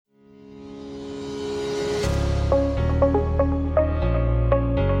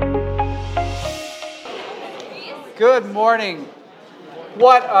Good morning.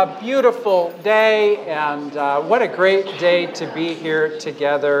 What a beautiful day, and what a great day to be here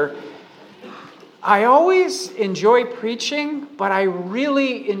together. I always enjoy preaching, but I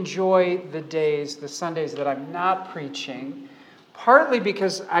really enjoy the Sundays that I'm not preaching, partly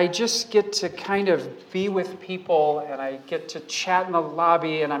because I just get to kind of be with people, and I get to chat in the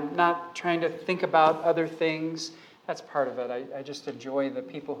lobby, and I'm not trying to think about other things. That's part of it. I just enjoy the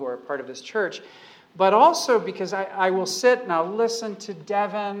people who are part of this church. But also because I will sit and I'll listen to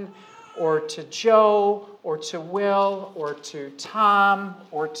Devin or to Joe or to Will or to Tom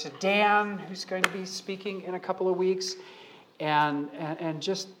or to Dan, who's going to be speaking in a couple of weeks, and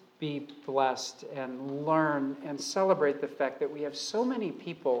just be blessed and learn and celebrate the fact that we have so many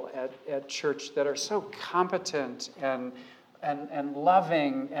people at church that are so competent and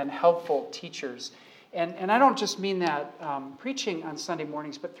loving and helpful teachers. And I don't just mean that preaching on Sunday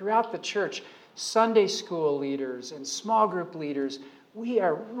mornings, but throughout the church, Sunday school leaders and small group leaders, we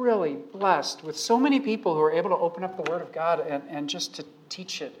are really blessed with so many people who are able to open up the Word of God and just to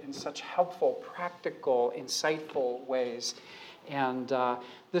teach it in such helpful, practical, insightful ways. And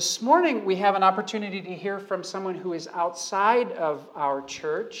this morning we have an opportunity to hear from someone who is outside of our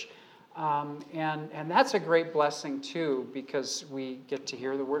church. And that's a great blessing too, because we get to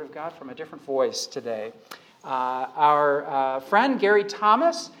hear the Word of God from a different voice today. Our friend Gary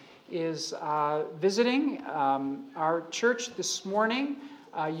Thomas is visiting our church this morning.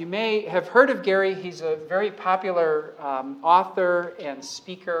 You may have heard of Gary. He's a very popular author and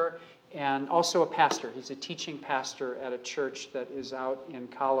speaker and also a pastor. He's a teaching pastor at a church that is out in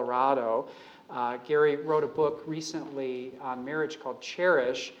Colorado. Gary wrote a book recently on marriage called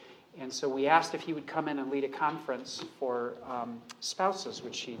Cherish, and so we asked if he would come in and lead a conference for spouses,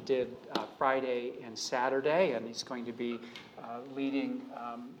 which he did Friday and Saturday, and he's going to be leading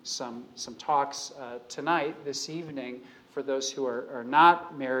some talks this evening for those who are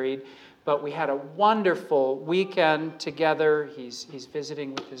not married. But we had a wonderful weekend together. He's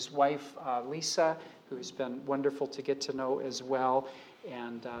visiting with his wife, Lisa, who's been wonderful to get to know as well.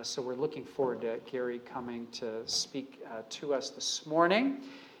 And so we're looking forward to Gary coming to speak to us this morning.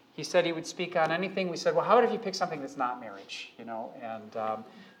 He said he would speak on anything. We said, well, how about if you pick something that's not marriage, And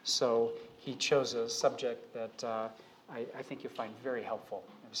so he chose a subject that I think you'll find very helpful.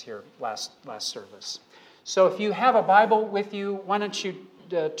 It was here last service. So if you have a Bible with you, why don't you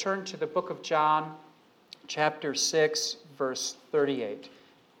turn to the book of John, chapter 6, verse 38.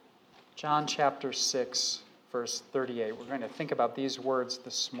 John chapter 6, verse 38. We're going to think about these words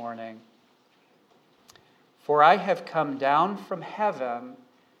this morning. For I have come down from heaven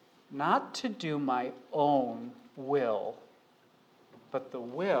not to do my own will, but the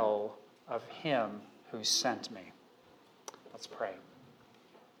will of him who sent me. Let's pray.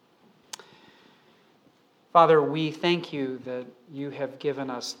 Father, we thank you that you have given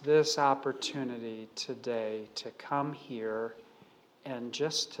us this opportunity today to come here and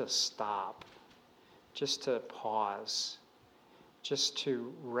just to stop, just to pause, just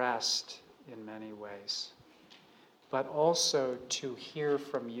to rest in many ways, but also to hear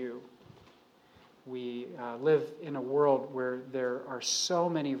from you. We live in a world where there are so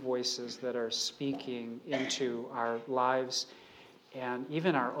many voices that are speaking into our lives, and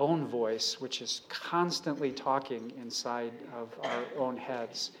even our own voice, which is constantly talking inside of our own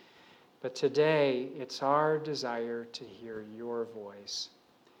heads. But today, it's our desire to hear your voice.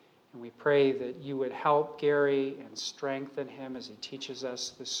 And we pray that you would help Gary and strengthen him as he teaches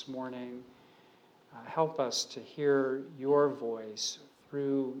us this morning. Help us to hear your voice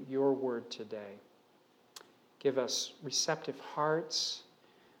through your word today. Give us receptive hearts.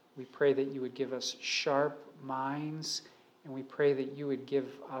 We pray that you would give us sharp minds, and we pray that you would give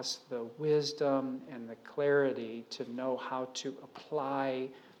us the wisdom and the clarity to know how to apply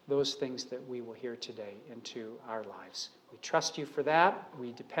those things that we will hear today into our lives. We trust you for that.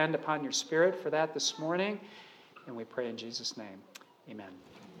 We depend upon your Spirit for that this morning, and we pray in Jesus' name. Amen.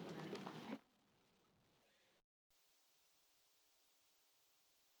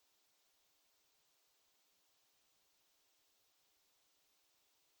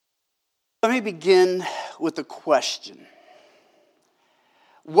 Let me begin with a question.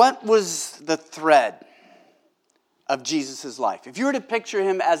 What was the thread of Jesus' life? If you were to picture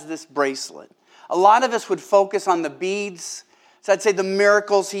him as this bracelet, a lot of us would focus on the beads. So I'd say the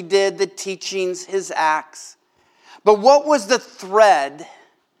miracles he did, the teachings, his acts. But what was the thread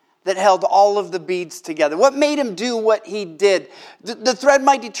that held all of the beads together? What made him do what he did? The thread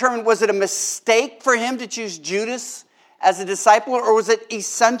might determine, was it a mistake for him to choose Judas as a disciple, or was it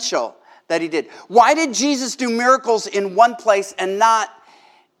essential that he did? Why did Jesus do miracles in one place and not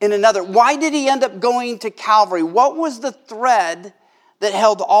in another. Why did he end up going to Calvary? What was the thread that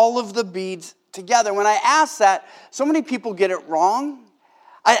held all of the beads together? When I ask that, so many people get it wrong.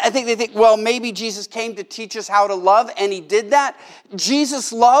 I think they think, well, maybe Jesus came to teach us how to love, and he did that.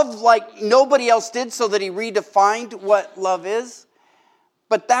 Jesus loved like nobody else did, so that he redefined what love is.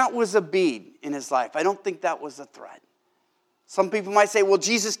 But that was a bead in his life. I don't think that was a thread. Some people might say, well,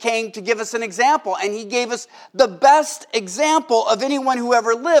 Jesus came to give us an example, and he gave us the best example of anyone who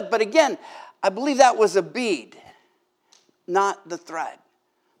ever lived. But again, I believe that was a bead, not the thread.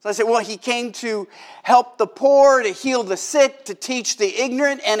 So I say, well, he came to help the poor, to heal the sick, to teach the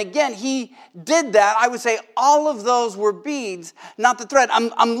ignorant. And again, he did that. I would say all of those were beads, not the thread.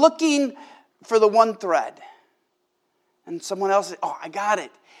 I'm looking for the one thread. And someone else said, oh, I got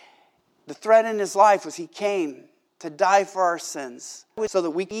it. The thread in his life was he came to die for our sins so that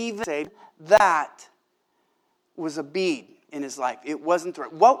we could even say that was a bead in his life. It wasn't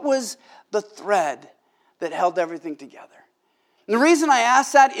thread. What was the thread that held everything together? And the reason I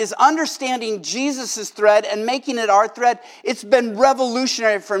ask that is understanding Jesus' thread and making it our thread. It's been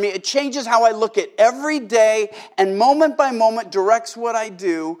revolutionary for me. It changes how I look at every day, and moment by moment directs what I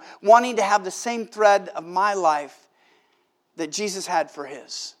do, wanting to have the same thread of my life that Jesus had for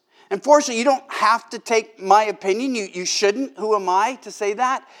his. Unfortunately, you don't have to take my opinion. You shouldn't. Who am I to say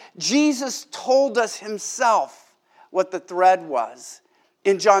that? Jesus told us himself what the thread was.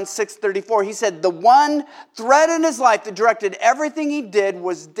 In John 6:34, he said, the one thread in his life that directed everything he did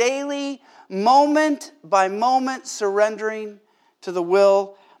was daily, moment by moment, surrendering to the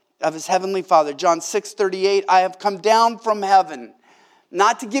will of his heavenly Father. John 6:38, I have come down from heaven,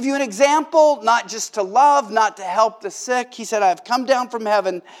 not to give you an example, not just to love, not to help the sick. He said, I have come down from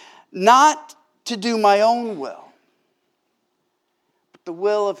heaven, not to do my own will, but the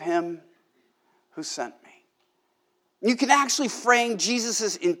will of him who sent me. You can actually frame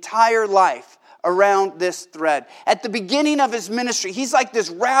Jesus' entire life around this thread. At the beginning of his ministry, he's like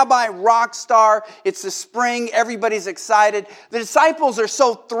this rabbi rock star. It's the spring. Everybody's excited. The disciples are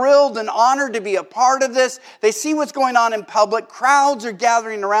so thrilled and honored to be a part of this. They see what's going on in public. Crowds are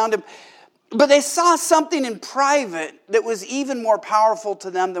gathering around him. But they saw something in private that was even more powerful to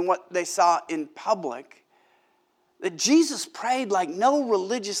them than what they saw in public. That Jesus prayed like no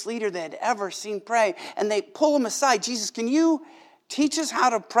religious leader they had ever seen pray. And they pull him aside. Jesus, can you teach us how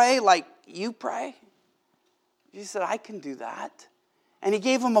to pray like you pray? Jesus said, I can do that. And he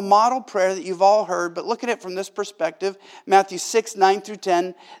gave him a model prayer that you've all heard. But look at it from this perspective. Matthew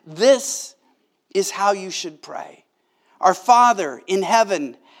 6:9-10. This is how you should pray. Our Father in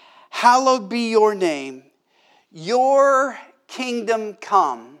heaven, hallowed be your name. Your kingdom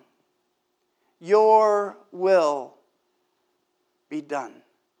come. Your will be done.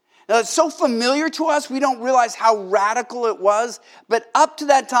 Now, it's so familiar to us, we don't realize how radical it was. But up to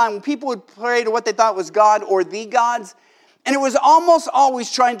that time, when people would pray to what they thought was God or the gods, and it was almost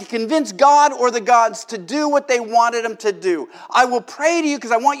always trying to convince God or the gods to do what they wanted them to do. I will pray to you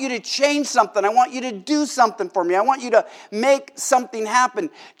because I want you to change something. I want you to do something for me. I want you to make something happen.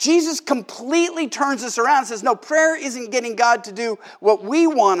 Jesus completely turns this around and says, no, prayer isn't getting God to do what we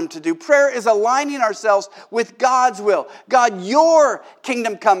want him to do. Prayer is aligning ourselves with God's will. God, your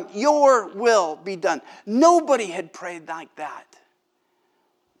kingdom come, your will be done. Nobody had prayed like that.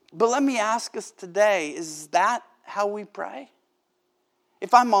 But let me ask us today, is that how we pray?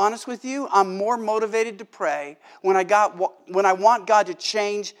 If I'm honest with you, I'm more motivated to pray when I want God to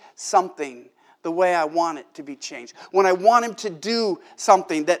change something the way I want it to be changed. When I want him to do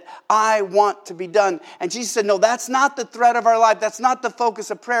something that I want to be done. And Jesus said, no, that's not the thread of our life. That's not the focus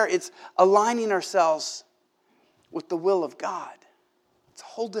of prayer. It's aligning ourselves with the will of God. It's a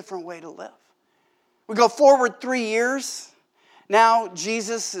whole different way to live. We go forward 3 years. Now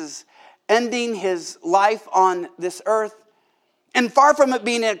Jesus is ending his life on this earth. And far from it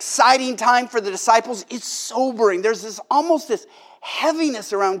being an exciting time for the disciples, it's sobering. There's almost this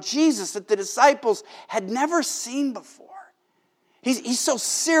heaviness around Jesus that the disciples had never seen before. He's so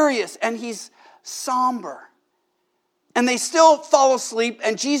serious and he's somber. And they still fall asleep,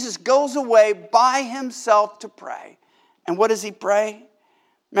 and Jesus goes away by himself to pray. And what does he pray?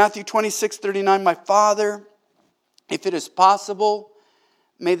 Matthew 26:39, my Father, if it is possible,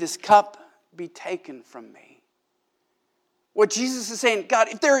 may this cup be taken from me. What Jesus is saying, God,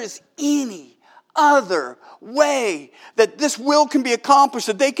 if there is any other way that this will can be accomplished,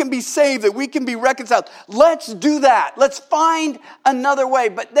 that they can be saved, that we can be reconciled, let's do that. Let's find another way.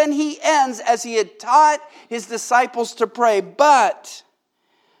 But then he ends as he had taught his disciples to pray, but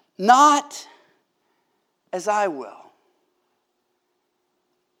not as I will,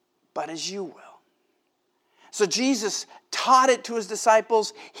 but as you will. So Jesus taught it to his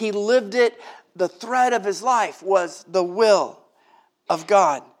disciples. He lived it. The thread of his life was the will of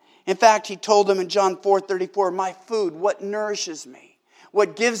God. In fact, he told them in John 4:34, my food, what nourishes me,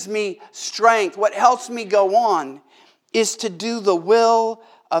 what gives me strength, what helps me go on, is to do the will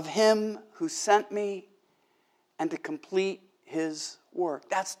of him who sent me and to complete his work.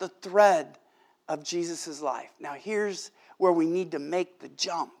 That's the thread of Jesus' life. Now here's where we need to make the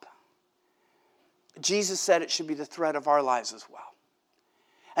jump. Jesus said it should be the thread of our lives as well.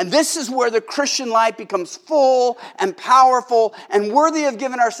 And this is where the Christian life becomes full and powerful and worthy of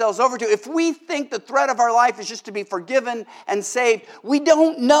giving ourselves over to. If we think the thread of our life is just to be forgiven and saved, we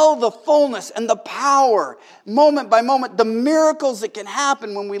don't know the fullness and the power, moment by moment, the miracles that can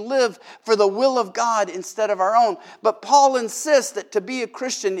happen when we live for the will of God instead of our own. But Paul insists that to be a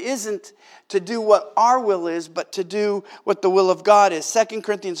Christian isn't to do what our will is, but to do what the will of God is. 2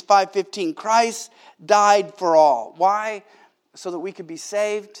 Corinthians 5:15, Christ died for all. Why? So that we could be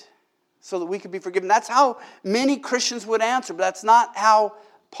saved, so that we could be forgiven. That's how many Christians would answer, but that's not how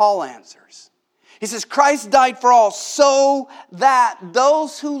Paul answers. He says, Christ died for all so that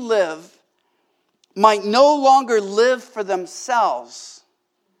those who live might no longer live for themselves,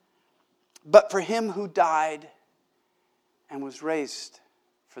 but for him who died and was raised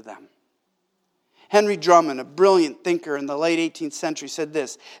for them. Henry Drummond, a brilliant thinker in the late 18th century, said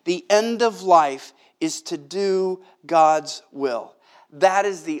this, the end of life is to do God's will. That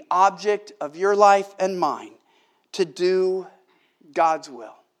is the object of your life and mine, to do God's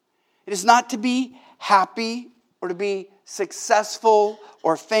will. It is not to be happy or to be successful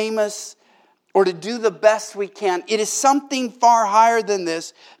or famous or to do the best we can. It is something far higher than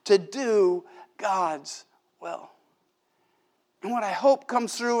this, to do God's will. And what I hope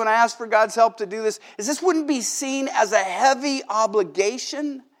comes through when I ask for God's help to do this wouldn't be seen as a heavy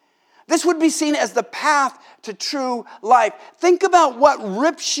obligation. This would be seen as the path to true life. Think about what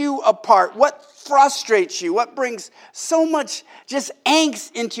rips you apart, what frustrates you, what brings so much just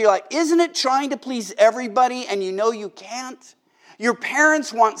angst into your life. Isn't it trying to please everybody and you know you can't? Your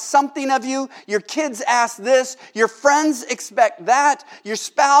parents want something of you. Your kids ask this. Your friends expect that. Your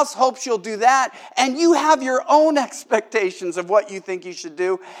spouse hopes you'll do that. And you have your own expectations of what you think you should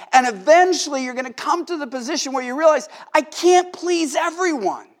do. And eventually you're going to come to the position where you realize, I can't please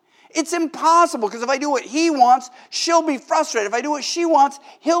everyone. It's impossible because if I do what he wants, she'll be frustrated. If I do what she wants,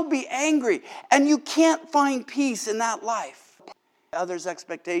 he'll be angry. And you can't find peace in that life. Others'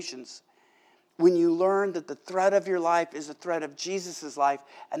 expectations. When you learn that the thread of your life is a thread of Jesus' life,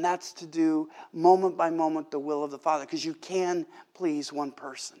 and that's to do moment by moment the will of the Father, because you can please one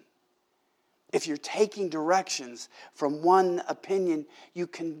person. If you're taking directions from one opinion, you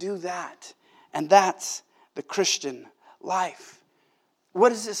can do that. And that's the Christian life. What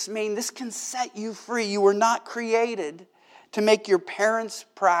does this mean? This can set you free. You were not created to make your parents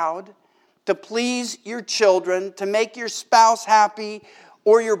proud, to please your children, to make your spouse happy,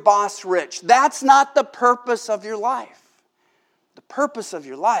 or your boss rich. That's not the purpose of your life. The purpose of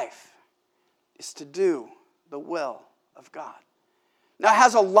your life is to do the will of God. Now, it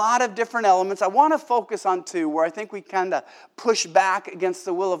has a lot of different elements. I want to focus on two where I think we kind of push back against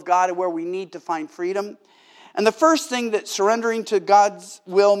the will of God and where we need to find freedom. And the first thing that surrendering to God's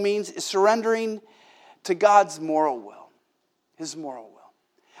will means is surrendering to God's moral will, his moral will.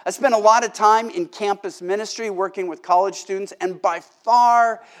 I spent a lot of time in campus ministry working with college students, and by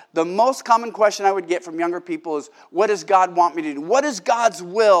far the most common question I would get from younger people is, what does God want me to do? What is God's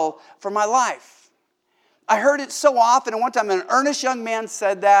will for my life? I heard it so often, and one time an earnest young man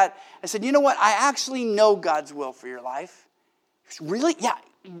said that. I said, you know what? I actually know God's will for your life. He said, really? Yeah,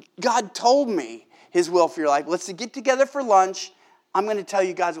 God told me his will for your life. Let's get together for lunch. I'm going to tell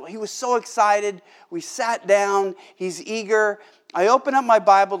you God's will. He was so excited. We sat down. He's eager. I open up my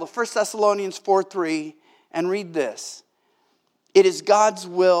Bible to 1 Thessalonians 4:3 and read this. It is God's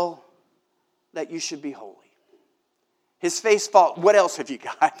will that you should be holy. His face fall. What else have you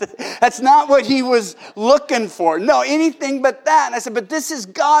got? That's not what he was looking for. No, anything but that. And I said, but this is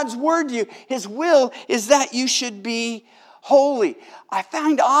God's word to you. His will is that you should be holy. I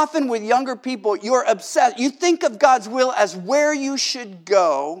find often with younger people, you're obsessed. You think of God's will as where you should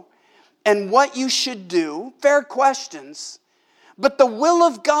go and what you should do. Fair questions. But the will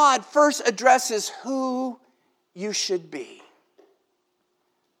of God first addresses who you should be.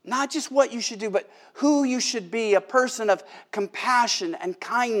 Not just what you should do, but who you should be, a person of compassion and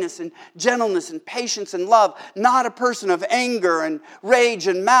kindness and gentleness and patience and love, not a person of anger and rage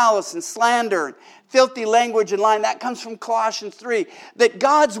and malice and slander and filthy language and lying. That comes from Colossians 3. That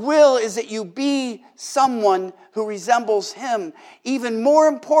God's will is that you be someone who resembles Him. Even more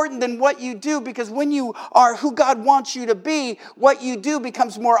important than what you do, because when you are who God wants you to be, what you do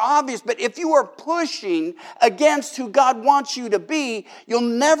becomes more obvious. But if you are pushing against who God wants you to be, you'll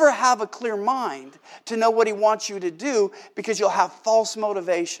never have a clear mind to know what He wants you to do, because you'll have false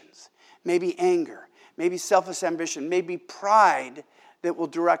motivations. Maybe anger, maybe selfish ambition, maybe pride that will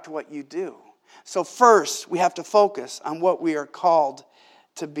direct what you do. So first, we have to focus on what we are called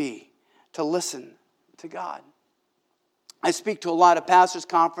to be, to listen to God. I speak to a lot of pastors'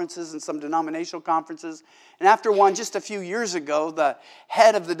 conferences and some denominational conferences. And after one just a few years ago, the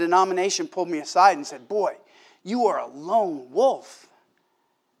head of the denomination pulled me aside and said, "Boy, you are a lone wolf."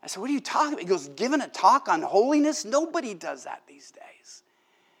 I said, "What are you talking about?" He goes, "Giving a talk on holiness? Nobody does that these days."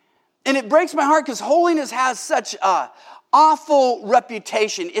 And it breaks my heart, because holiness has such a awful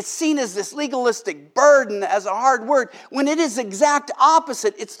reputation. It's seen as this legalistic burden, as a hard word, when it is exact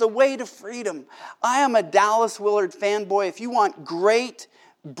opposite. It's the way to freedom. I am a Dallas Willard fanboy. If you want great,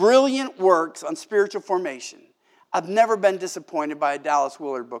 brilliant works on spiritual formation, I've never been disappointed by a Dallas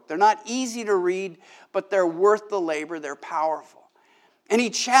Willard book. They're not easy to read, but they're worth the labor. They're powerful. And he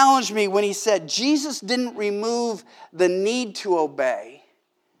challenged me when he said, Jesus didn't remove the need to obey.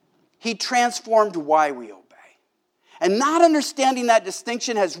 He transformed why we obey. And not understanding that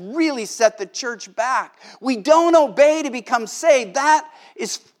distinction has really set the church back. We don't obey to become saved. That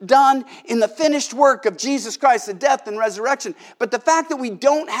is done in the finished work of Jesus Christ, the death and resurrection. But the fact that we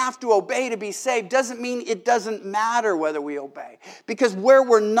don't have to obey to be saved doesn't mean it doesn't matter whether we obey. Because where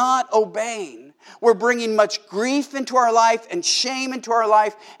we're not obeying, we're bringing much grief into our life and shame into our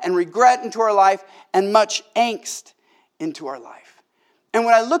life and regret into our life and much angst into our life. And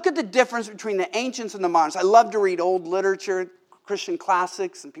when I look at the difference between the ancients and the moderns, I love to read old literature, Christian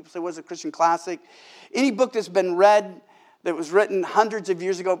classics, and people say, "What's a Christian classic?" Any book that's been read that was written hundreds of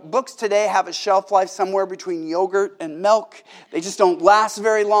years ago. Books today have a shelf life somewhere between yogurt and milk. They just don't last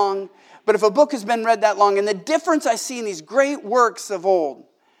very long. But if a book has been read that long, and the difference I see in these great works of old,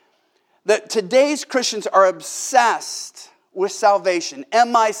 that today's Christians are obsessed with salvation.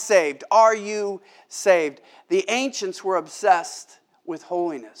 Am I saved? Are you saved? The ancients were obsessed with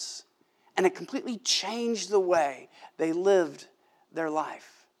holiness. And it completely changed the way they lived their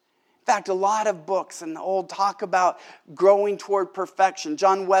life. In fact, a lot of books in the old talk about growing toward perfection.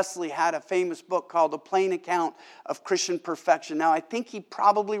 John Wesley had a famous book called A Plain Account of Christian Perfection. Now, I think he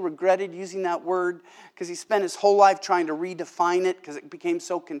probably regretted using that word, because he spent his whole life trying to redefine it, because it became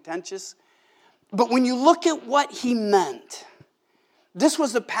so contentious. But when you look at what he meant, this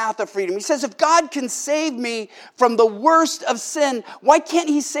was the path of freedom. He says, if God can save me from the worst of sin, why can't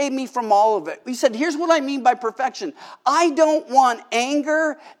He save me from all of it? He said, here's what I mean by perfection. I don't want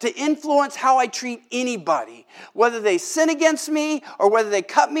anger to influence how I treat anybody, whether they sin against me or whether they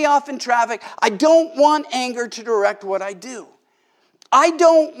cut me off in traffic. I don't want anger to direct what I do. I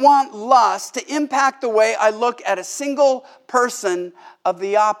don't want lust to impact the way I look at a single person of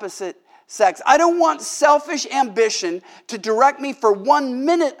the opposite sex. I don't want selfish ambition to direct me for 1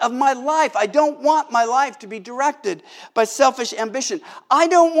 minute of my life. I don't want my life to be directed by selfish ambition. I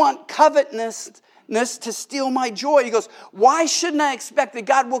don't want covetousness to steal my joy. He goes, why shouldn't I expect that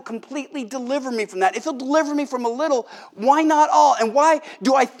God will completely deliver me from that? If He'll deliver me from a little, why not all? And why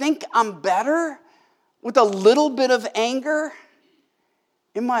do I think I'm better with a little bit of anger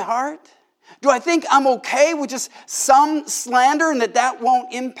in my heart? Do I think I'm okay with just some slander and that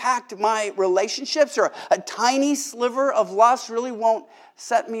won't impact my relationships, or a tiny sliver of lust really won't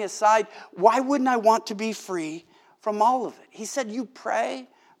set me aside? Why wouldn't I want to be free from all of it? He said, you pray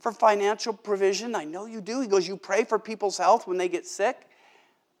for financial provision. I know you do. He goes, you pray for people's health when they get sick.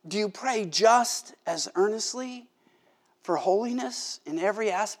 Do you pray just as earnestly for holiness in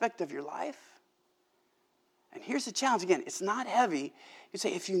every aspect of your life? And here's the challenge again. It's not heavy. You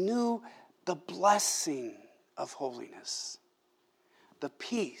say, if you knew the blessing of holiness, the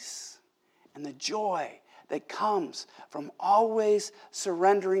peace and the joy that comes from always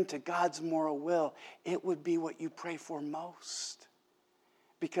surrendering to God's moral will, it would be what you pray for most.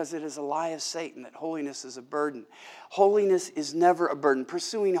 Because it is a lie of Satan that holiness is a burden. Holiness is never a burden.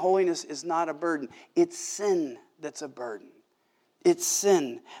 Pursuing holiness is not a burden. It's sin that's a burden. It's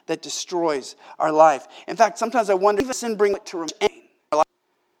sin that destroys our life. In fact, sometimes I wonder if sin brings it to remain.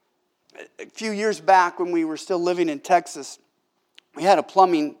 A few years back when we were still living in Texas, We had a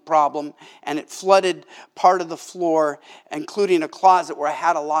plumbing problem, and it flooded part of the floor, including a closet where I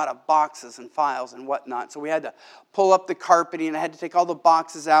had a lot of boxes and files and whatnot. So we had to pull up the carpeting, and I had to take all the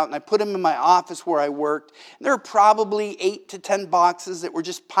boxes out, and I put them in my office where I worked. And there were probably 8 to 10 boxes that were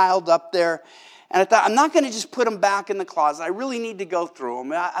just piled up there. And I thought, I'm not going to just put them back in the closet. I really need to go through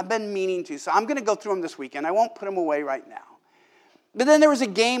them. I've been meaning to, so I'm going to go through them this weekend. I won't put them away right now. But then there was a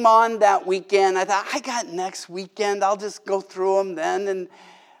game on that weekend. I thought, I got next weekend. I'll just go through them then. And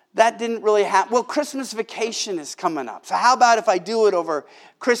that didn't really happen. Well, Christmas vacation is coming up. So how about if I do it over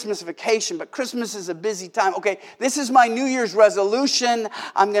Christmas vacation? But Christmas is a busy time. Okay, this is my New Year's resolution.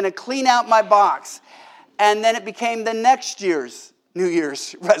 I'm going to clean out my box. And then it became the next year's New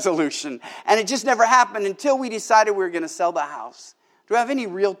Year's resolution. And it just never happened until we decided we were going to sell the house. Do we have any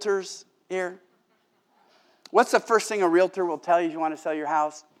realtors here? What's the first thing a realtor will tell you if you want to sell your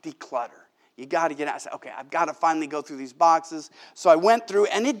house? Declutter. You got to get out. I said, okay, I've got to finally go through these boxes. So I went through,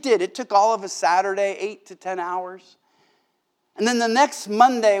 and it did. It took all of a Saturday, 8 to 10 hours. And then the next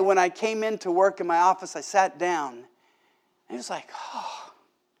Monday when I came into work in my office, I sat down. And it was like, oh,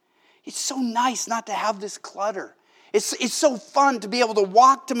 it's so nice not to have this clutter. It's so fun to be able to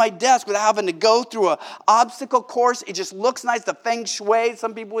walk to my desk without having to go through an obstacle course. It just looks nice, the feng shui,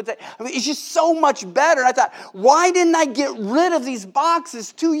 some people would say. I mean, it's just so much better. And I thought, why didn't I get rid of these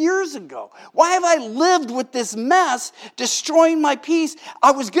boxes 2 years ago? Why have I lived with this mess, destroying my peace?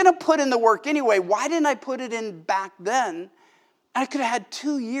 I was going to put in the work anyway. Why didn't I put it in back then? And I could have had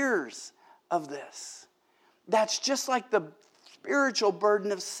 2 years of this. That's just like the spiritual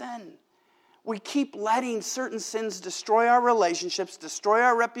burden of sin. We keep letting certain sins destroy our relationships, destroy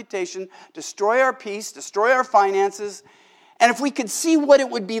our reputation, destroy our peace, destroy our finances. And if we could see what it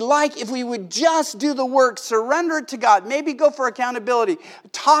would be like if we would just do the work, surrender it to God, maybe go for accountability,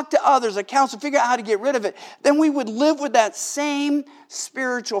 talk to others, a counsel, figure out how to get rid of it, then we would live with that same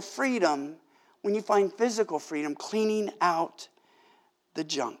spiritual freedom when you find physical freedom, cleaning out the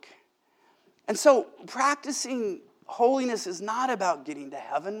junk. And so practicing holiness is not about getting to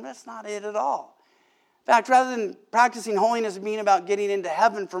heaven. That's not it at all. In fact, rather than practicing holiness being about getting into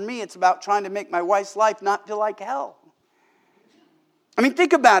heaven, for me, it's about trying to make my wife's life not feel like hell. I mean,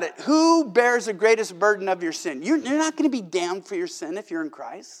 think about it. Who bears the greatest burden of your sin? You're not going to be damned for your sin if you're in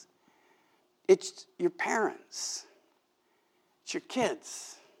Christ. It's your parents. It's your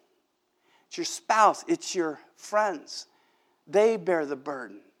kids. It's your spouse. It's your friends. They bear the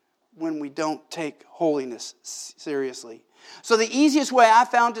burden when we don't take holiness seriously. So the easiest way I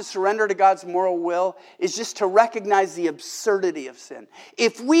found to surrender to God's moral will is just to recognize the absurdity of sin.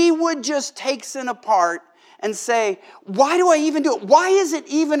 If we would just take sin apart and say, why do I even do it? Why is it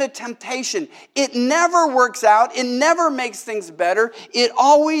even a temptation? It never works out. It never makes things better. It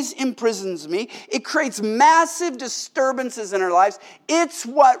always imprisons me. It creates massive disturbances in our lives. It's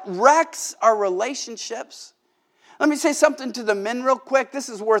what wrecks our relationships. Let me say something to the men real quick. This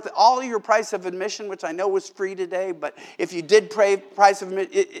is worth all your price of admission, which I know was free today, but if you did pay price of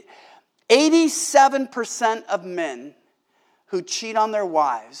admission, 87% of men who cheat on their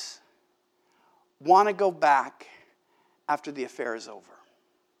wives want to go back after the affair is over.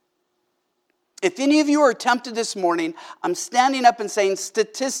 If any of you are tempted this morning, I'm standing up and saying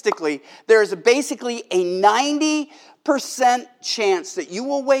statistically, there is basically a 90% chance that you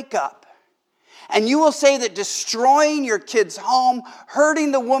will wake up and you will say that destroying your kid's home,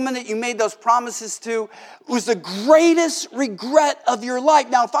 hurting the woman that you made those promises to, was the greatest regret of your life.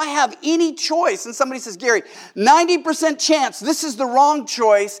 Now, if I have any choice, and somebody says, Gary, 90% chance this is the wrong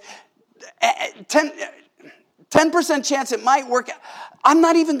choice, 10% chance it might work out, I'm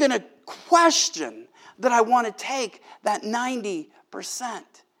not even going to question that I want to take that 90%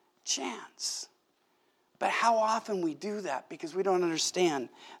 chance. But how often we do that because we don't understand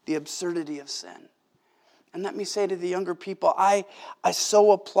the absurdity of sin. And let me say to the younger people, I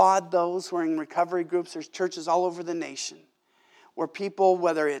so applaud those who are in recovery groups. There's churches all over the nation where people,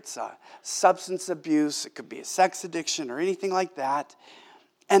 whether it's substance abuse, it could be a sex addiction or anything like that,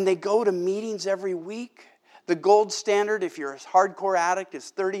 and they go to meetings every week. The gold standard, if you're a hardcore addict,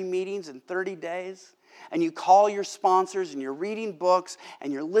 is 30 meetings in 30 days. And you call your sponsors and you're reading books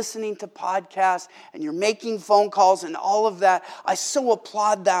and you're listening to podcasts and you're making phone calls and all of that. I so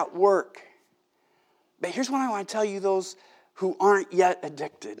applaud that work. But here's what I want to tell you, those who aren't yet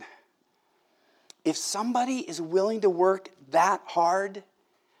addicted. If somebody is willing to work that hard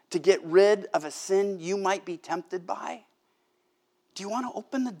to get rid of a sin you might be tempted by, do you want to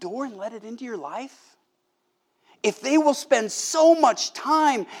open the door and let it into your life? If they will spend so much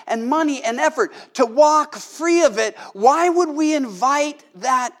time and money and effort to walk free of it, why would we invite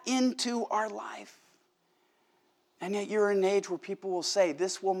that into our life? And yet you're in an age where people will say,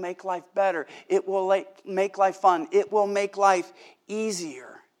 this will make life better. It will make life fun. It will make life easier.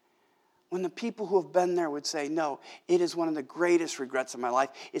 When the people who have been there would say, no, it is one of the greatest regrets of my life.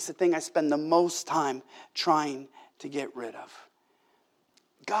 It's the thing I spend the most time trying to get rid of.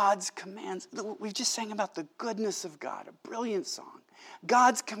 God's commands, we just sang about the goodness of God, a brilliant song.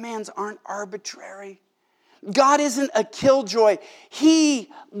 God's commands aren't arbitrary. God isn't a killjoy. He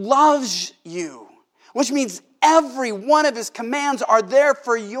loves you, which means every one of his commands are there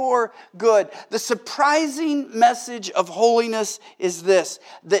for your good. The surprising message of holiness is this,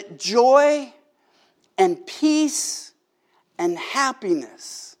 that joy and peace and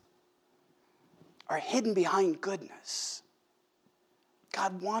happiness are hidden behind goodness.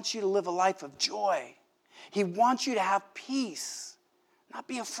 God wants you to live a life of joy. He wants you to have peace, not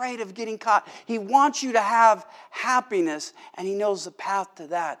be afraid of getting caught. He wants you to have happiness, and he knows the path to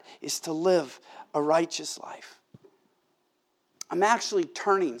that is to live a righteous life. I'm actually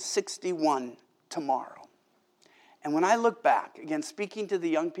turning 61 tomorrow. And when I look back, again, speaking to the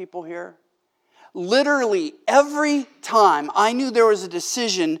young people here, literally every time I knew there was a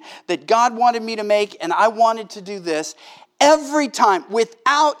decision that God wanted me to make and I wanted to do this, every time,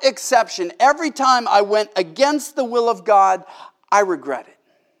 without exception, every time I went against the will of God, I regret it.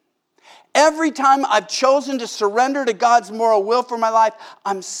 Every time I've chosen to surrender to God's moral will for my life,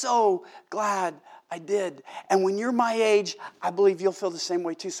 I'm so glad I did. And when you're my age, I believe you'll feel the same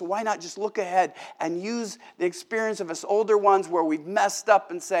way too. So why not just look ahead and use the experience of us older ones where we've messed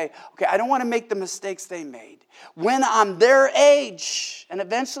up and say, okay, I don't want to make the mistakes they made. When I'm their age, and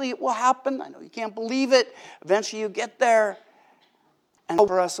eventually it will happen. I know you can't believe it. Eventually you get there. And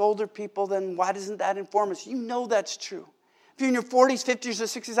for us older people, then why doesn't that inform us? You know that's true. If you're in your 40s, 50s, or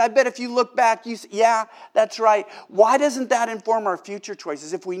 60s, I bet if you look back, you say, yeah, that's right. Why doesn't that inform our future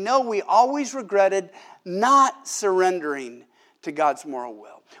choices? If we know we always regretted not surrendering to God's moral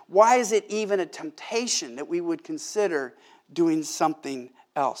will, why is it even a temptation that we would consider doing something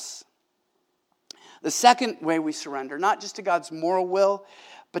else? The second way we surrender, not just to God's moral will,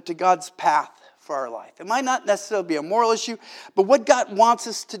 but to God's path for our life. It might not necessarily be a moral issue, but what God wants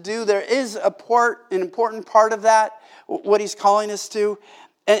us to do, there is an important part of that, what he's calling us to.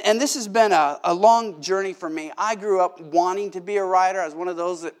 And this has been a long journey for me. I grew up wanting to be a writer. I was one of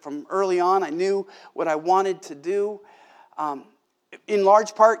those that from early on, I knew what I wanted to do. In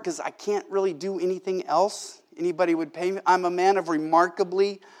large part because I can't really do anything else. Anybody would pay me. I'm a man of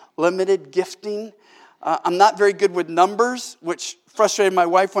remarkably limited gifting. I'm not very good with numbers, which frustrated my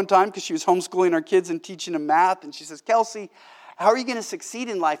wife one time because she was homeschooling our kids and teaching them math. And she says, Kelsey, how are you going to succeed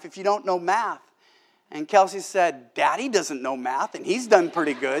in life if you don't know math? And Kelsey said, Daddy doesn't know math, and he's done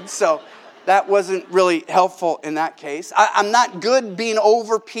pretty good. So that wasn't really helpful in that case. I'm not good being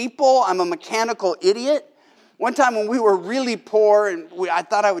over people. I'm a mechanical idiot. One time when we were really poor, and I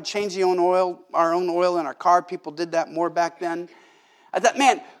thought I would change our own oil in our car. People did that more back then. I thought,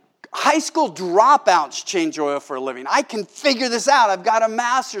 man, high school dropouts change oil for a living. I can figure this out. I've got a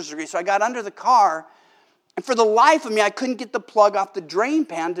master's degree. So I got under the car, and for the life of me, I couldn't get the plug off the drain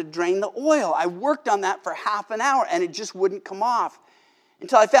pan to drain the oil. I worked on that for half an hour, and it just wouldn't come off.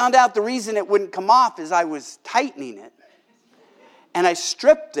 Until I found out the reason it wouldn't come off is I was tightening it. And I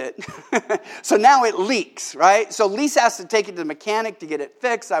stripped it, so now it leaks, right? So Lisa has to take it to the mechanic to get it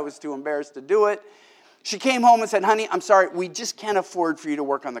fixed. I was too embarrassed to do it. She came home and said, honey, I'm sorry, we just can't afford for you to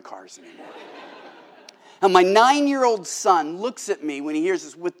work on the cars anymore. And my 9-year-old son looks at me when he hears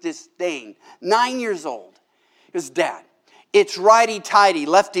this with disdain. 9 years old. He goes, Dad, it's righty-tighty,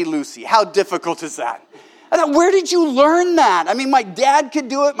 lefty-loosey. How difficult is that? I thought, where did you learn that? I mean, my dad could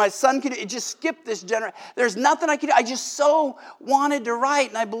do it. My son could do it. It just skipped this generation. There's nothing I could do. I just so wanted to write,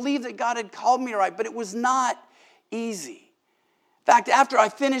 and I believed that God had called me to write, but it was not easy. In fact, after I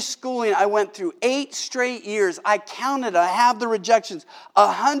finished schooling, I went through 8 straight years. I counted, I have the rejections,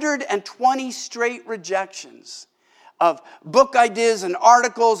 120 straight rejections of book ideas and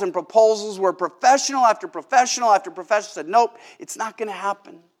articles and proposals where professional after professional after professional said, nope, it's not going to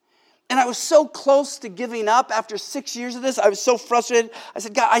happen. And I was so close to giving up after 6 years of this. I was so frustrated. I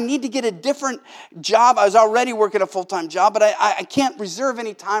said, God, I need to get a different job. I was already working a full-time job, but I can't reserve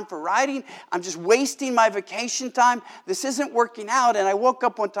any time for writing. I'm just wasting my vacation time. This isn't working out. And I woke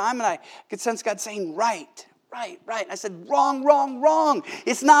up one time and I could sense God saying, right. I said, wrong.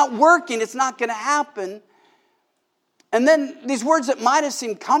 It's not working. It's not going to happen. And then these words that might have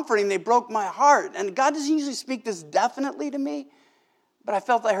seemed comforting, they broke my heart. And God doesn't usually speak this definitely to me. But I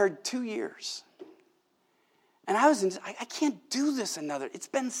felt I heard 2 years. And I can't do this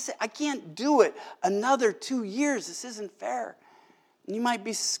I can't do it another 2 years. This isn't fair. You might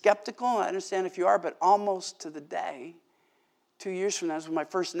be skeptical, I understand if you are, but almost to the day, 2 years from now is when my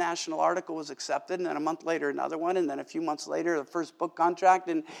first national article was accepted, and then a month later another one, and then a few months later the first book contract,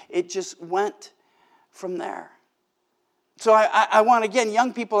 and it just went from there. So I want, again,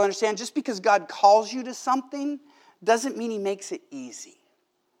 young people to understand, just because God calls you to something doesn't mean he makes it easy.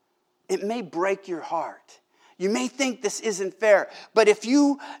 It may break your heart. You may think this isn't fair, but if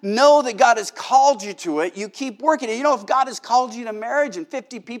you know that God has called you to it, you keep working it. You know, if God has called you to marriage and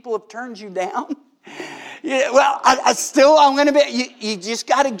 50 people have turned you down, I'm going to be, you just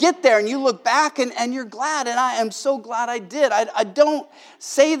got to get there, and you look back and you're glad, and I am so glad I did. I don't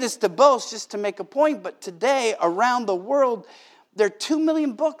say this to boast, just to make a point, but today around the world, there are 2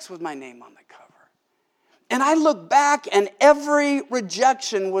 million books with my name on the cover. And I look back, and every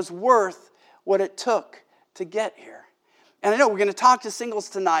rejection was worth what it took to get here. And I know we're going to talk to singles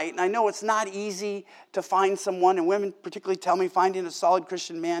tonight, and I know it's not easy to find someone, and women particularly tell me finding a solid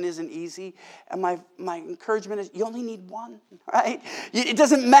Christian man isn't easy. And my encouragement is you only need one, right? It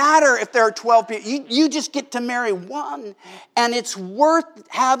doesn't matter if there are 12 people. You just get to marry one, and it's worth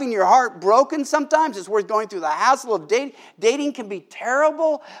having your heart broken sometimes. It's worth going through the hassle of dating. Dating can be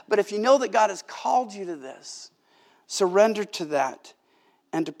terrible, but if you know that God has called you to this, surrender to that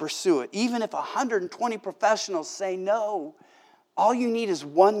and to pursue it. Even if 120 professionals say no, all you need is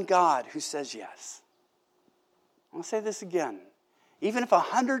one God who says yes. I'll say this again. Even if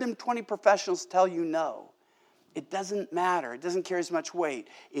 120 professionals tell you no, it doesn't matter. It doesn't carry as much weight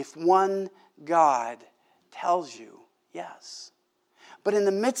if one God tells you yes. But in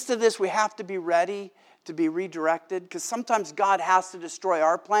the midst of this, we have to be ready to be redirected, because sometimes God has to destroy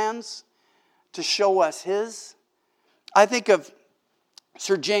our plans to show us his. I think of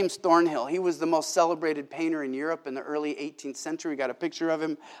Sir James Thornhill. He was the most celebrated painter in Europe in the early 18th century. We got a picture of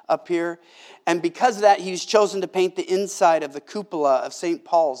him up here. And because of that, he was chosen to paint the inside of the cupola of St.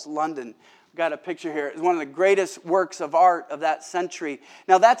 Paul's, London. We've got a picture here. It's one of the greatest works of art of that century.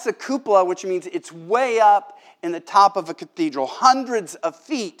 Now, that's a cupola, which means it's way up in the top of a cathedral, hundreds of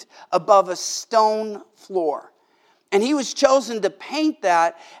feet above a stone floor. And he was chosen to paint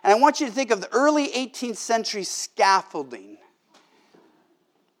that. And I want you to think of the early 18th century scaffolding.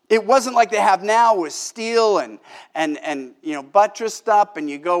 It wasn't like they have now with steel and buttressed up, and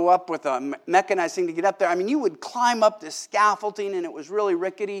you go up with a mechanized thing to get up there. I mean, you would climb up this scaffolding, and it was really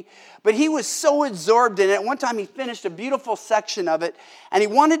rickety. But he was so absorbed in it. One time he finished a beautiful section of it, and he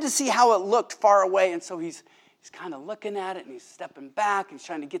wanted to see how it looked far away. And so he's kind of looking at it, and he's stepping back, and he's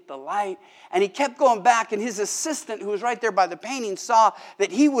trying to get the light. And he kept going back, and his assistant, who was right there by the painting, saw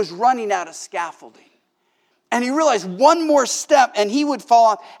that he was running out of scaffolding. And he realized one more step and he would fall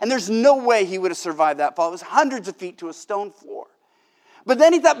off. And there's no way he would have survived that fall. It was hundreds of feet to a stone floor. But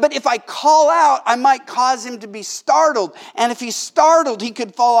then he thought, but if I call out, I might cause him to be startled. And if he's startled, he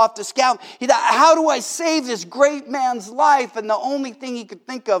could fall off the scaffold. He thought, how do I save this great man's life? And the only thing he could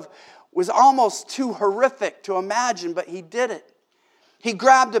think of was almost too horrific to imagine, but he did it. He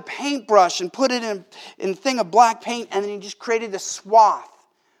grabbed a paintbrush and put it in a thing of black paint, and then he just created a swath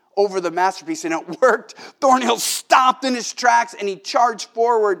over the masterpiece, and it worked. Thornhill stopped in his tracks, and he charged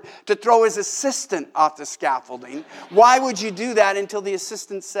forward to throw his assistant off the scaffolding. Why would you do that? Until the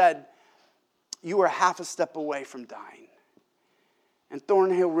assistant said, you are half a step away from dying. And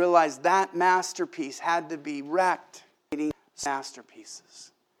Thornhill realized that masterpiece had to be wrecked.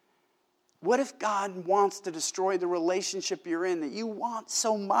 Masterpieces. What if God wants to destroy the relationship you're in that you want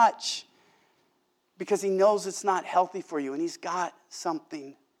so much because he knows it's not healthy for you, and he's got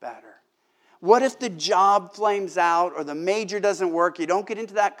something better? What if the job flames out, or the major doesn't work, you don't get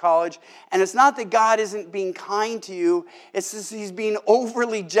into that college, and it's not that God isn't being kind to you, it's just he's being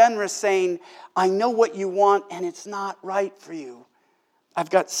overly generous, saying, I know what you want and it's not right for you.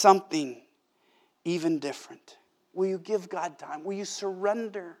 I've got something even different. Will you give God time? Will you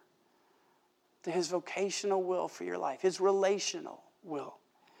surrender to his vocational will for your life, his relational will?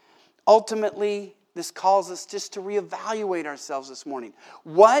 Ultimately, this calls us just to reevaluate ourselves this morning.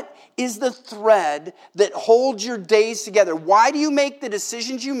 What is the thread that holds your days together? Why do you make the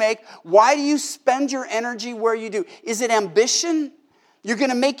decisions you make? Why do you spend your energy where you do? Is it ambition? You're going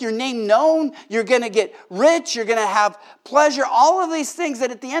to make your name known. You're going to get rich. You're going to have pleasure. All of these things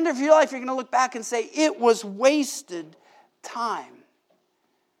that at the end of your life, you're going to look back and say, it was wasted time.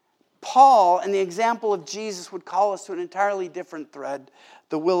 Paul, and the example of Jesus, would call us to an entirely different thread,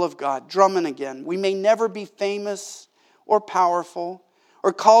 the will of God. Drummond again. We may never be famous or powerful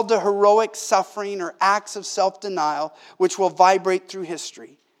or called to heroic suffering or acts of self-denial which will vibrate through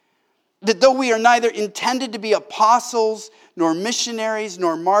history. That though we are neither intended to be apostles, nor missionaries,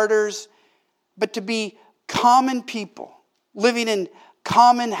 nor martyrs, but to be common people living in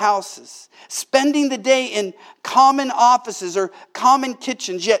common houses, spending the day in common offices or common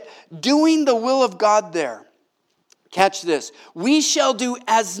kitchens, yet doing the will of God there. Catch this. We shall do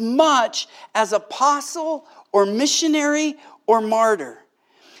as much as apostle or missionary or martyr,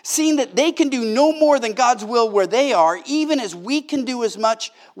 seeing that they can do no more than God's will where they are, even as we can do as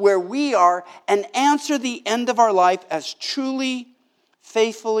much where we are, and answer the end of our life as truly,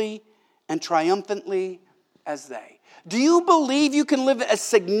 faithfully, and triumphantly as they. Do you believe you can live as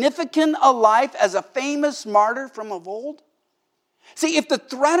significant a life as a famous martyr from of old? See, if the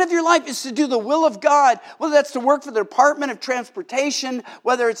thread of your life is to do the will of God, whether that's to work for the Department of Transportation,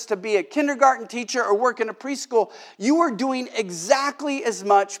 whether it's to be a kindergarten teacher or work in a preschool, you are doing exactly as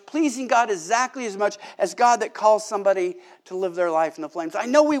much, pleasing God exactly as much as God that calls somebody to live their life in the flames. I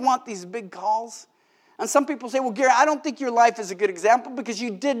know we want these big calls. And some people say, well, Gary, I don't think your life is a good example because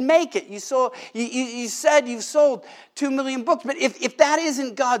you did make it. You said you've sold 2 million books. But if that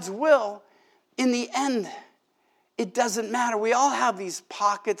isn't God's will, in the end, it doesn't matter. We all have these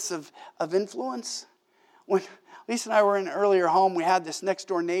pockets of influence. When Lisa and I were in an earlier home, we had this next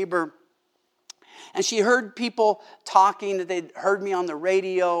door neighbor. And she heard people talking, that they'd heard me on the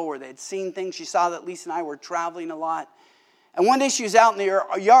radio or they'd seen things. She saw that Lisa and I were traveling a lot. And one day she was out in the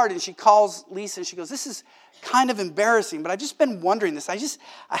yard and she calls Lisa and she goes, this is kind of embarrassing, but I've just been wondering this. I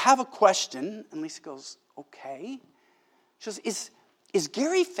have a question. And Lisa goes, okay. She goes, is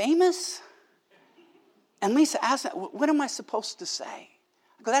Gary famous? And Lisa asked, what am I supposed to say?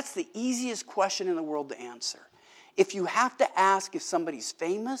 I go, that's the easiest question in the world to answer. If you have to ask if somebody's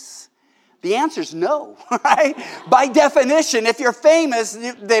famous, the answer is no, right? By definition, if you're famous,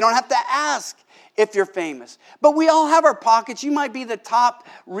 they don't have to ask if you're famous. But we all have our pockets. You might be the top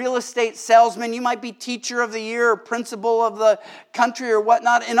real estate salesman. You might be teacher of the year or principal of the country or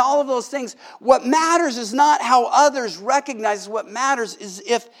whatnot. And all of those things. What matters is not how others recognize. What matters is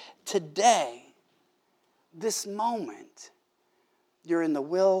if today, this moment, you're in the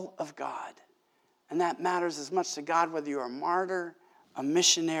will of God. And that matters as much to God whether you're a martyr, a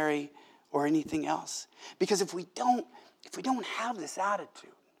missionary, or anything else. Because if we don't have this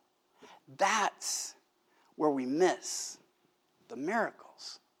attitude, that's where we miss the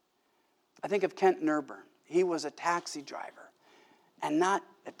miracles. I think of Kent Nurburn. He was a taxi driver. And not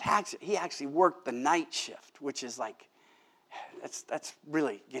a taxi, he actually worked the night shift, which is like, that's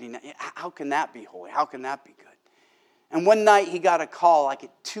really getting, how can that be holy? How can that be good? And one night he got a call like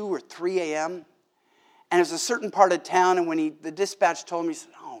at 2 or 3 a.m. And it was a certain part of town, and when the dispatch told me, he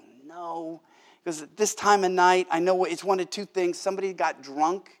said, oh no. Because at this time of night, I know it's one of two things. Somebody got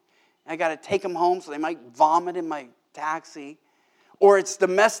drunk, I got to take them home so they might vomit in my taxi. Or it's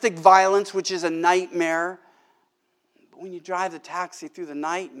domestic violence, which is a nightmare. But when you drive the taxi through the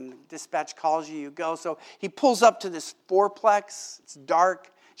night and the dispatch calls you, you go. So he pulls up to this fourplex. It's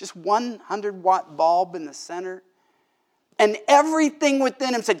dark. Just 100-watt bulb in the center. And everything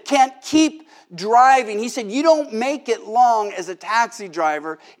within him said, can't keep driving. He said, you don't make it long as a taxi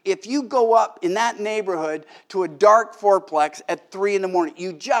driver if you go up in that neighborhood to a dark fourplex at 3 in the morning.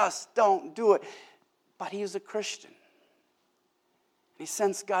 You just don't do it. But he was a Christian. He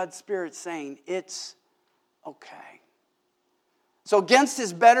sensed God's Spirit saying, it's okay. So against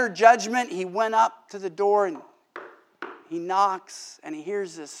his better judgment, he went up to the door and he knocks and he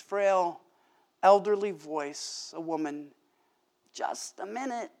hears this frail, elderly voice, a woman, just a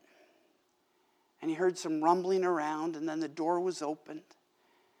minute. And he heard some rumbling around, and then the door was opened.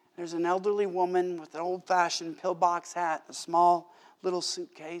 There's an elderly woman with an old-fashioned pillbox hat, a small little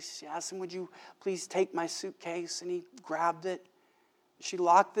suitcase. She asked him, would you please take my suitcase? And he grabbed it. She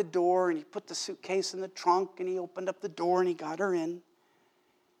locked the door, and he put the suitcase in the trunk, and he opened up the door, and he got her in.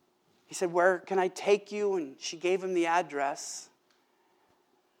 He said, where can I take you? And she gave him the address.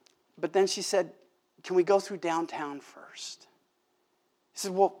 But then she said, can we go through downtown first? He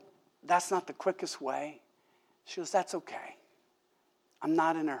said, well, that's not the quickest way. She goes, that's okay. I'm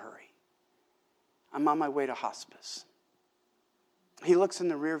not in a hurry. I'm on my way to hospice. He looks in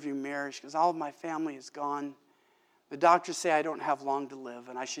the rearview mirror. She goes, all of my family is gone. The doctors say I don't have long to live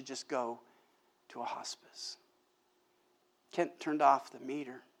and I should just go to a hospice. Kent turned off the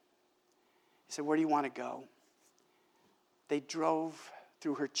meter. He said, where do you want to go? They drove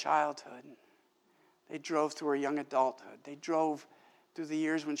through her childhood. They drove through her young adulthood. They drove through the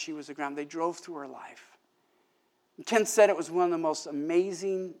years when she was a grandma. They drove through her life. And Kent said it was one of the most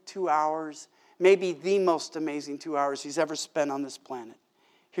amazing 2 hours, maybe the most amazing 2 hours he's ever spent on this planet.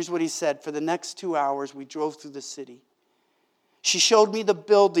 Here's what he said. For the next 2 hours, we drove through the city. She showed me the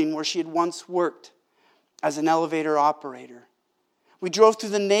building where she had once worked as an elevator operator. We drove through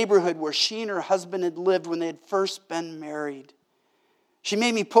the neighborhood where she and her husband had lived when they had first been married. She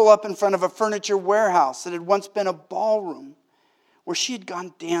made me pull up in front of a furniture warehouse that had once been a ballroom where she had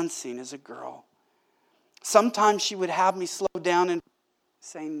gone dancing as a girl. Sometimes she would have me slow down and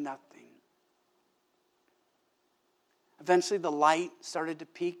say nothing. Eventually the light started to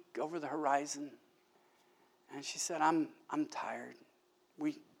peek over the horizon. And she said, I'm tired.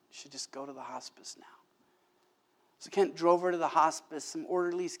 We should just go to the hospice now. So Kent drove her to the hospice. Some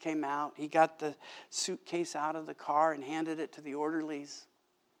orderlies came out. He got the suitcase out of the car and handed it to the orderlies.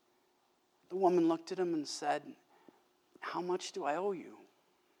 The woman looked at him and said, how much do I owe you?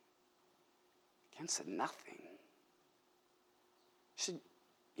 Kent said, nothing. She said,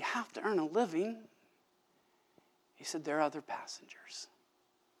 you have to earn a living. He said, there are other passengers.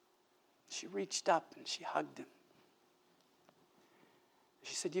 She reached up and she hugged him.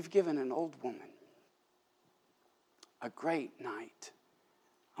 She said, you've given an old woman a great night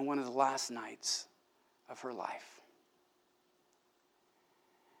on one of the last nights of her life.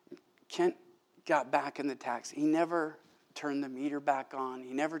 Kent got back in the taxi. He never turned the meter back on.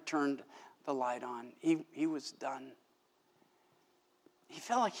 He never turned the light on. He was done. He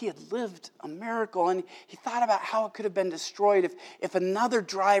felt like he had lived a miracle, and he thought about how it could have been destroyed if another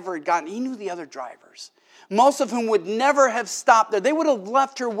driver had gotten. He knew the other drivers, most of whom would never have stopped there. They would have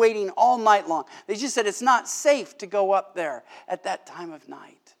left her waiting all night long. They just said it's not safe to go up there at that time of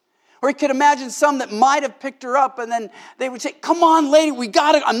night. Or he could imagine some that might have picked her up, and then they would say, come on, lady, we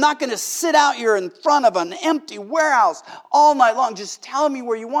got it. I'm not going to sit out here in front of an empty warehouse all night long. Just tell me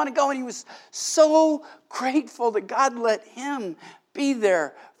where you want to go. And he was so grateful that God let him be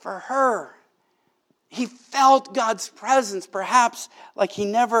there for her. He felt God's presence, perhaps like he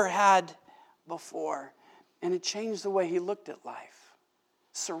never had before. And it changed the way he looked at life.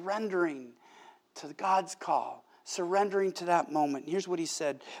 Surrendering to God's call. Surrendering to that moment. Here's what he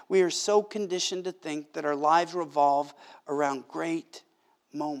said. We are so conditioned to think that our lives revolve around great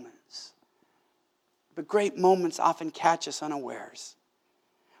moments. But great moments often catch us unawares.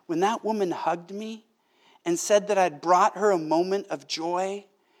 When that woman hugged me and said that I'd brought her a moment of joy,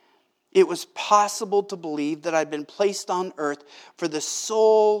 it was possible to believe that I'd been placed on earth for the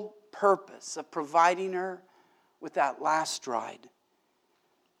sole purpose of providing her with that last ride.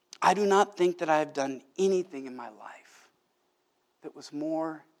 I do not think that I have done anything in my life that was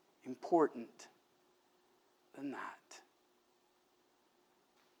more important than that.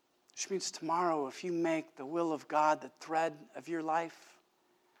 Which means tomorrow, if you make the will of God the thread of your life,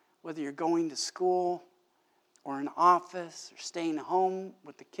 whether you're going to school or an office or staying home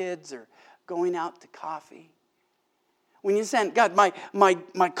with the kids or going out to coffee, when you say, God,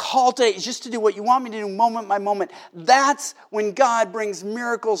 my call today is just to do what you want me to do moment by moment, that's when God brings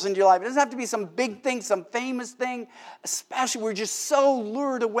miracles into your life. It doesn't have to be some big thing, some famous thing. Especially, we're just so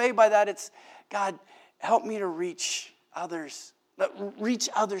lured away by that. It's, God, help me to reach others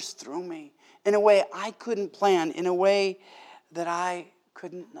through me in a way I couldn't plan, in a way that I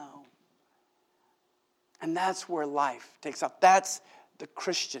couldn't know. And that's where life takes off. That's the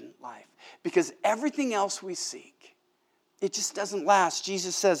Christian life. Because everything else we seek, it just doesn't last. John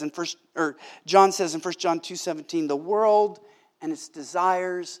says in 1 John 2:17, the world and its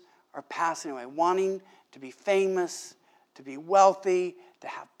desires are passing away. Wanting to be famous, to be wealthy, to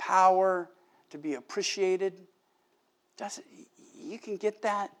have power, to be appreciated. You can get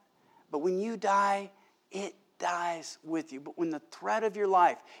that, but when you die, it dies with you. But when the thread of your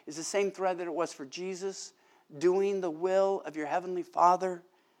life is the same thread that it was for Jesus, doing the will of your heavenly Father,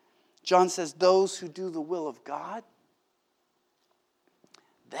 John says those who do the will of God,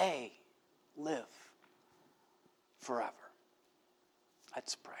 they live forever.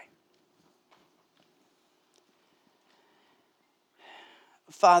 Let's pray.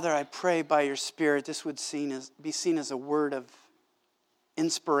 Father, I pray by your Spirit this would be seen as a word of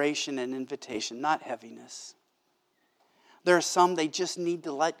inspiration and invitation, not heaviness. There are some, they just need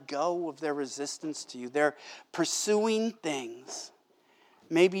to let go of their resistance to you. They're pursuing things,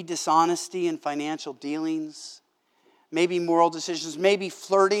 maybe dishonesty in financial dealings, maybe moral decisions, maybe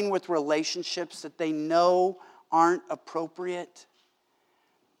flirting with relationships that they know aren't appropriate.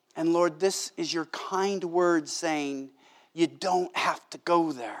 And Lord, this is your kind word saying, you don't have to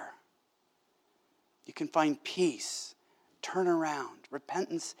go there. You can find peace. Turn around.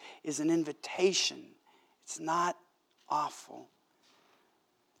 Repentance is an invitation. It's not awful.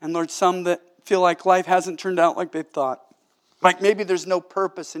 And Lord, some that feel like life hasn't turned out like they thought. Like maybe there's no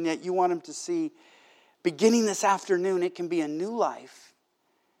purpose, and yet you want them to see, beginning this afternoon, it can be a new life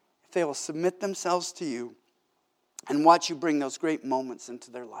if they will submit themselves to you and watch you bring those great moments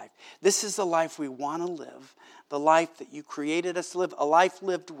into their life. This is the life we want to live, the life that you created us to live, a life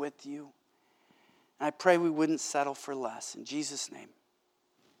lived with you. And I pray we wouldn't settle for less. In Jesus' name,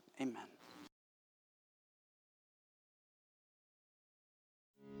 Amen.